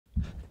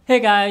Hey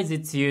guys,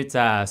 it's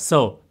Yuta.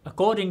 So,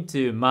 according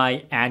to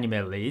my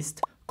anime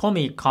list,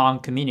 Komi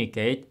Can't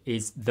Communicate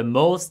is the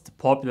most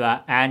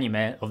popular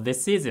anime of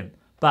this season.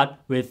 But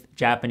with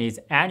Japanese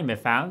anime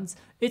fans,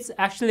 it's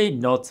actually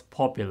not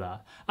popular.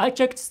 I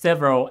checked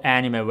several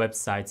anime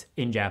websites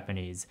in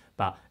Japanese,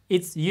 but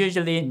it's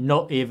usually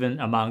not even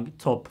among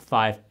top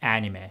 5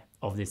 anime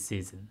of this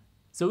season.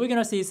 So we're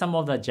gonna see some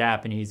of the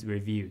Japanese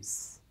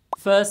reviews.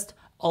 First,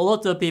 a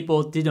lot of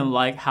people didn't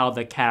like how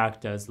the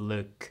characters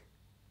look.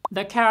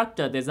 The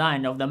character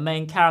design of the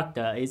main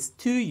character is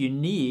too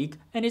unique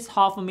and it's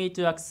hard for me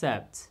to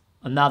accept.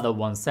 Another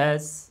one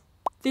says,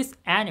 this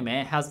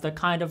anime has the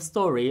kind of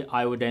story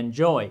I would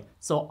enjoy,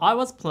 so I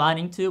was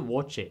planning to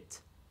watch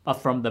it.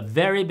 But from the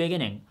very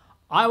beginning,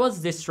 I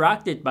was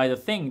distracted by the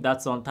thing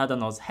that's on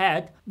Tadano's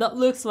head that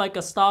looks like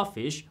a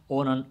starfish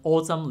on an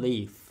autumn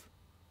leaf.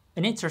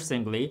 And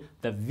interestingly,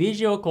 the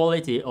visual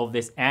quality of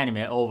this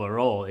anime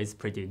overall is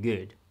pretty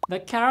good. The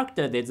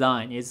character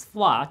design is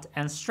flat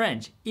and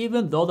strange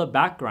even though the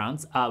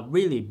backgrounds are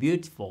really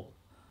beautiful.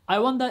 I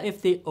wonder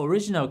if the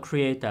original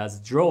creator's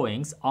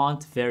drawings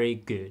aren't very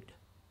good.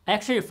 I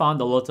actually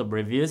found a lot of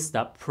reviews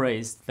that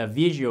praised the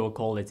visual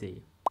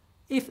quality.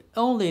 If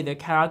only the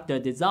character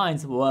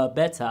designs were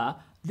better,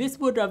 this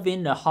would have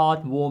been a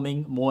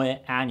heartwarming moe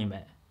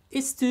anime.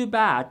 It's too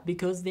bad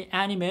because the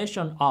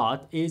animation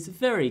art is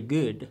very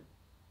good.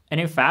 And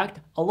in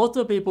fact, a lot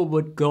of people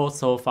would go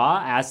so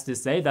far as to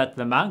say that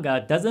the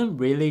manga doesn't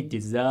really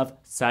deserve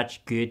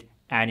such good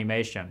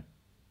animation.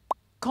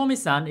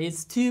 Komi-san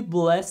is too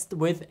blessed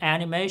with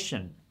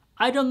animation.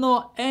 I don't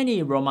know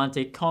any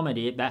romantic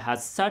comedy that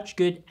has such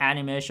good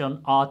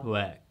animation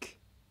artwork.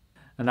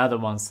 Another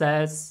one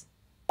says,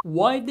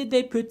 why did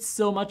they put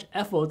so much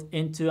effort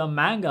into a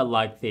manga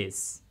like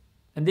this?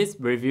 And this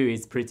review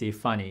is pretty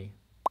funny.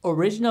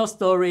 Original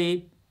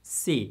story,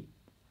 C.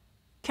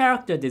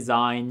 Character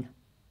design,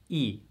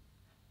 E.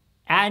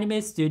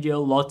 Anime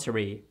Studio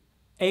Lottery,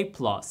 A+.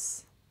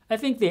 I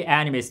think the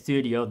anime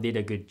studio did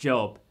a good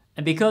job,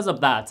 and because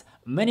of that,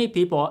 many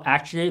people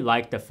actually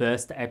liked the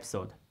first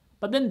episode,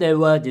 but then they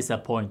were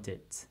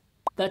disappointed.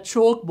 The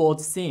chalkboard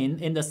scene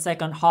in the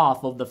second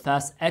half of the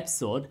first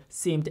episode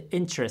seemed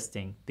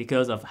interesting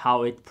because of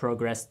how it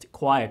progressed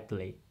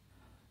quietly.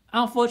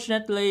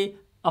 Unfortunately,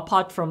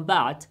 apart from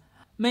that,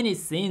 many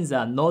scenes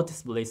are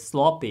noticeably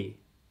sloppy.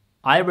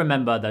 I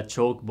remember the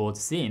chalkboard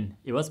scene,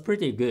 it was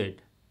pretty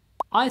good.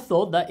 I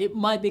thought that it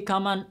might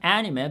become an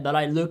anime that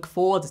I look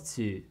forward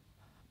to.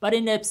 But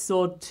in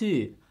episode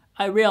 2,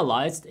 I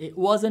realized it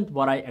wasn't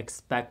what I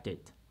expected.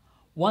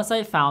 Once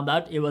I found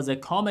out it was a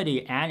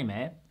comedy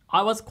anime,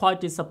 I was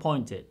quite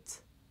disappointed.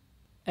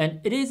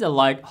 And it is a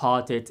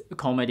light-hearted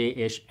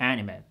comedy-ish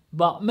anime,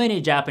 but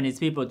many Japanese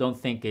people don't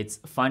think it's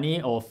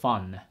funny or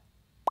fun.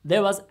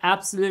 There was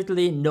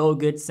absolutely no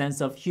good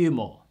sense of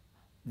humor.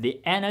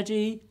 The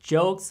energy,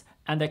 jokes,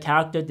 and the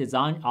character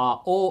design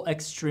are all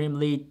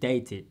extremely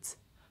dated.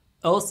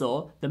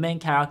 Also, the main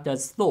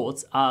character's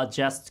thoughts are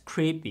just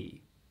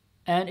creepy.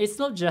 And it's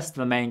not just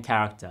the main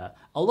character,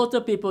 a lot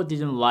of people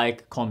didn't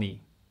like Komi.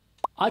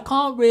 I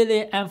can't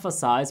really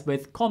emphasize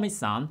with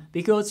Komi-san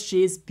because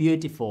she's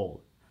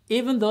beautiful.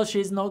 Even though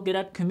she's not good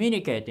at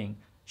communicating,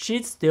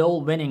 she's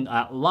still winning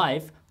at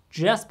life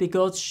just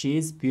because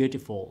she's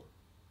beautiful.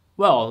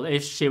 Well,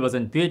 if she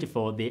wasn't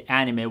beautiful, the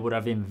anime would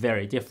have been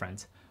very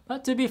different.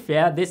 But to be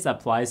fair, this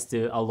applies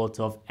to a lot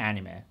of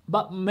anime.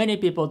 But many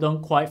people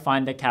don't quite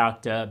find the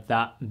character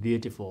that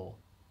beautiful.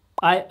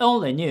 I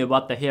only knew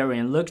what the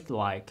heroine looked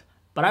like,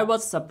 but I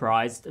was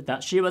surprised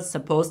that she was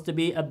supposed to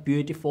be a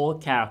beautiful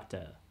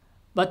character.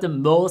 But the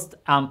most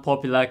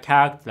unpopular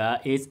character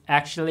is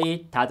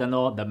actually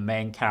Tadano, the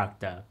main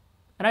character.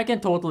 And I can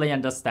totally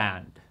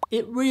understand.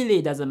 It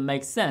really doesn't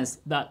make sense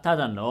that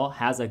Tadano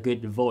has a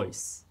good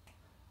voice.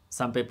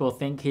 Some people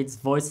think his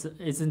voice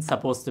isn't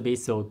supposed to be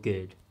so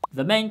good.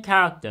 The main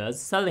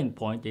character's selling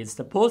point is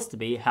supposed to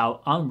be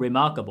how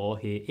unremarkable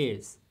he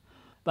is.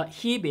 But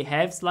he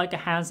behaves like a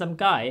handsome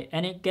guy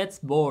and it gets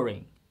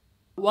boring.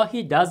 What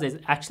he does is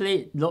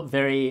actually not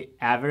very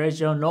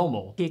average or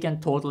normal. He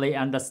can totally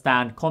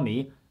understand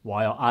Komi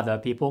while other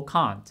people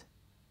can't.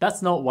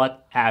 That's not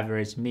what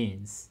average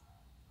means.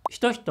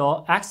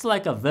 Hitohito acts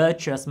like a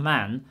virtuous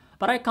man,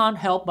 but I can't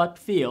help but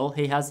feel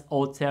he has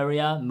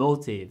ulterior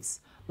motives.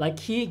 Like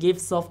he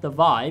gives off the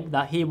vibe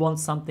that he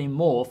wants something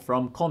more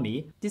from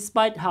Komi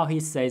despite how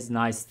he says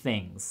nice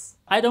things.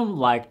 I don't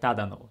like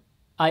Tadano.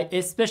 I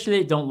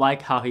especially don't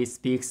like how he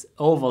speaks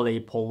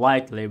overly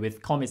politely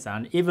with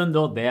Komi-san even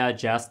though they are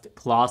just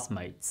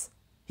classmates.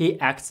 He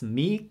acts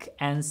meek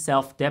and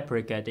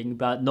self-deprecating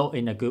but not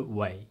in a good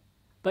way.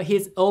 But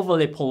his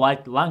overly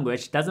polite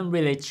language doesn't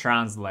really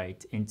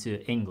translate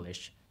into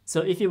English. So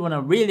if you want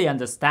to really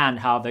understand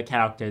how the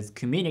characters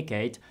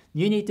communicate,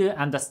 you need to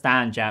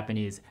understand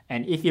Japanese.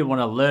 And if you want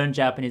to learn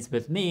Japanese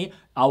with me,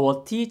 I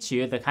will teach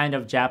you the kind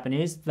of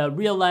Japanese that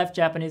real-life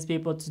Japanese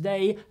people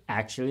today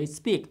actually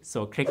speak.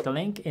 So click the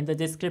link in the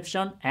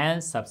description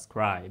and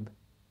subscribe.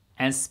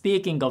 And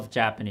speaking of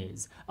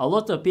Japanese, a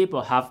lot of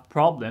people have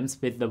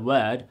problems with the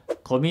word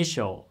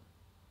komisho.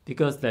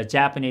 because the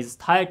Japanese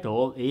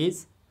title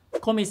is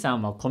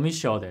Komi-san wa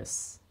komisho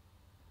desu.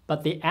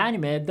 But the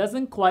anime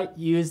doesn't quite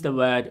use the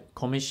word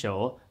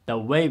komisho the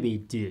way we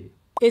do.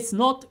 It's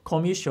not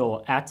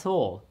komisho at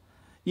all.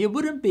 You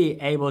wouldn't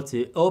be able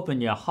to open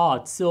your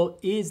heart so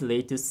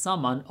easily to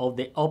someone of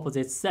the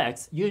opposite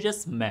sex you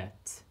just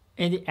met.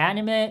 In the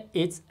anime,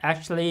 it's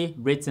actually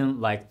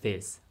written like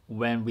this,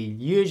 when we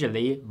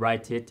usually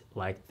write it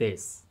like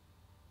this.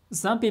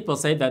 Some people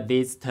say that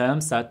these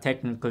terms are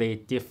technically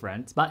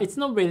different, but it's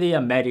not really a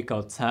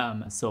medical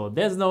term, so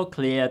there's no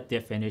clear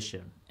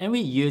definition. And we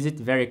use it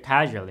very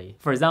casually.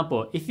 For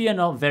example, if you're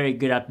not very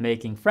good at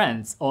making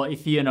friends, or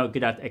if you're not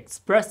good at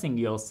expressing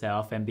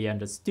yourself and be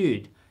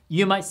understood,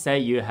 you might say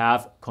you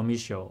have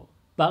komisho.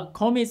 But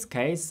Komi's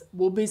case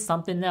will be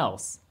something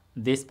else.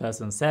 This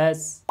person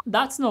says,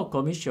 that's not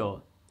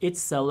komisho,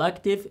 it's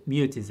selective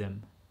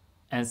mutism.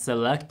 And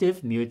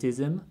selective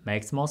mutism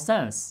makes more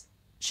sense.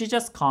 She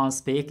just can't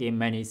speak in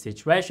many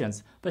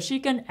situations, but she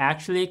can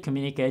actually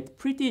communicate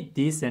pretty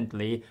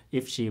decently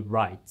if she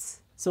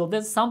writes. So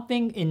there's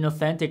something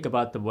inauthentic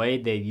about the way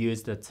they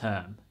use the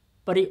term.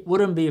 But it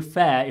wouldn't be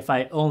fair if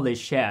I only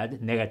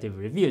shared negative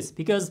reviews,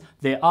 because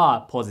there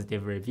are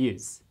positive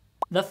reviews.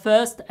 The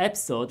first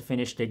episode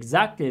finished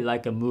exactly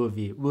like a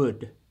movie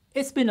would.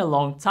 It's been a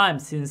long time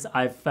since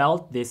I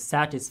felt this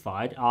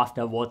satisfied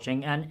after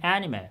watching an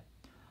anime.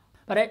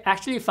 But I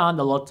actually found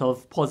a lot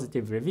of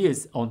positive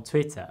reviews on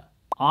Twitter.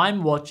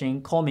 I'm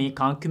watching Komi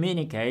Can't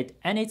Communicate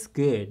and it's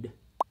good.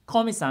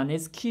 Komi-san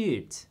is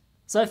cute.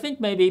 So I think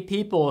maybe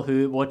people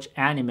who watch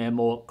anime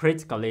more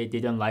critically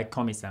didn't like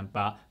Komi-san,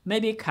 but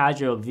maybe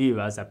casual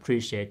viewers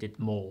appreciate it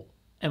more.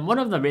 And one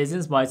of the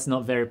reasons why it's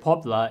not very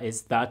popular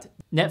is that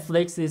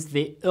Netflix is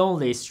the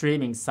only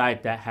streaming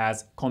site that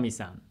has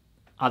Komi-san.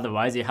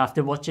 Otherwise, you have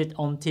to watch it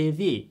on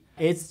TV.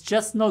 It's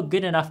just not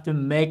good enough to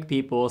make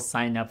people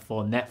sign up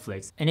for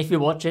Netflix. And if you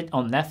watch it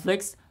on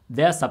Netflix,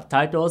 their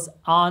subtitles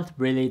aren't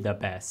really the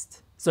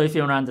best. So if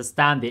you want to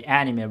understand the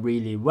anime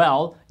really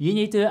well, you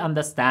need to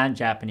understand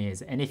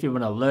Japanese. And if you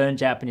want to learn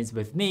Japanese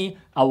with me,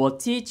 I will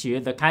teach you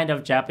the kind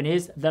of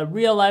Japanese that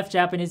real-life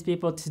Japanese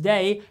people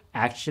today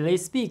actually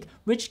speak,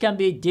 which can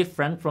be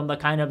different from the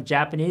kind of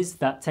Japanese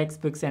that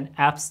textbooks and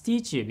apps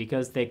teach you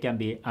because they can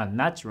be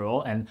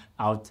unnatural and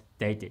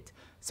outdated.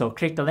 So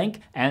click the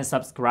link and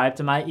subscribe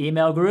to my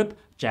email group,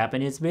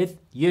 Japanese with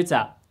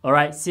Yuta.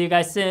 Alright, see you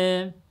guys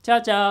soon. Ciao,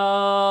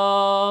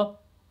 ciao!